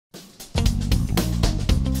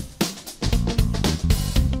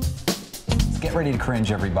Get ready to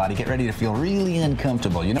cringe, everybody. Get ready to feel really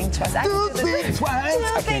uncomfortable. You know? Think twice. I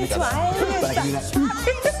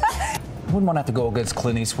wouldn't want to have to go against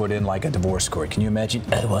Clint Eastwood in like a divorce court. Can you imagine?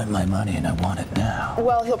 I want my money and I want it now.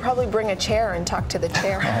 Well, he'll probably bring a chair and talk to the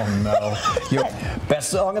chair. Oh no. Your best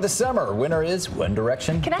song of the summer. Winner is One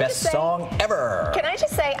Direction. Best song ever. Can I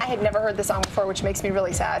just say I had never heard the song before, which makes me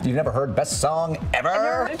really sad. You've never heard best song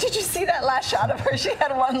ever? Did you see that last shot of her? She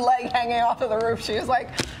had one leg hanging off of the roof. She was like,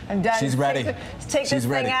 I'm done. She's ready. Take this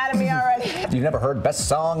thing out of me already. You've never heard best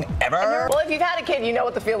song ever? Well, if you've had a kid, you know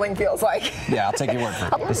what the feeling feels like. Yeah, I'll take your word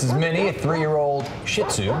for it. This is Minnie, a 3-year-old Shih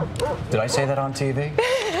Tzu. Did I say that on TV?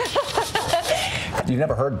 You've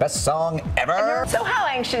never heard best song ever? So how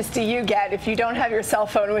anxious do you get if you don't have your cell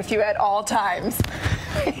phone with you at all times?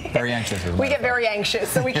 Very anxious. We get very anxious,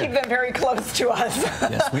 so we keep them very close to us.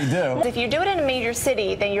 Yes, we do. If you do it in a major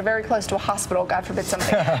city, then you're very close to a hospital. God forbid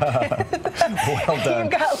something happens. Well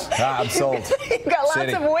done. I'm sold. You've got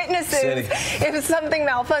lots of witnesses if something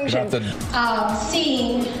malfunctions.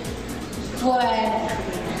 Seeing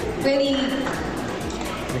would really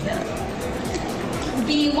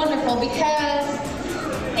be wonderful because,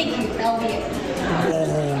 thank you, that'll be it.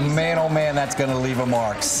 Oh man, that's going to leave a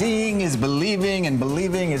mark. Seeing is believing, and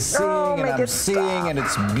believing is seeing, and I'm seeing, and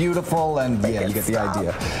it's beautiful, and yeah, you get the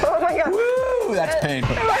idea. Oh my God. Woo, that's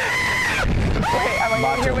painful. Wait, I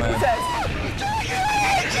want you to hear what he says.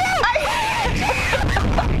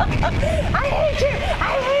 I hate you.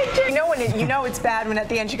 I hate you. You know it's bad when at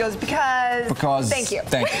the end she goes, because thank you.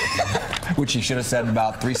 Thank you. Which she should have said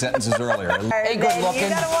about 3 sentences earlier. Hey, good looking. You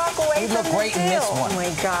gotta walk away You look from great the in this still. one. Oh my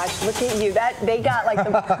gosh, look at you. They got like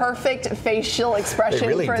the perfect facial expression They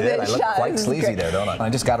really for did. this I look shot. quite sleazy there, don't I? I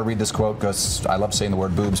just got to read this quote because I love saying the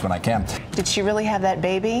word boobs when I can. Did she really have that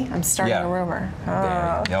baby? I'm starting a rumor.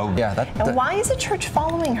 Oh, yeah. And why is the church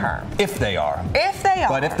following her? If they are. If they are.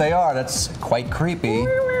 But if they are, that's quite creepy.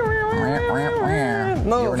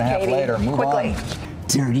 Move, Year and a half Katie. later, move quickly. on.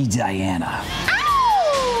 Dirty Diana.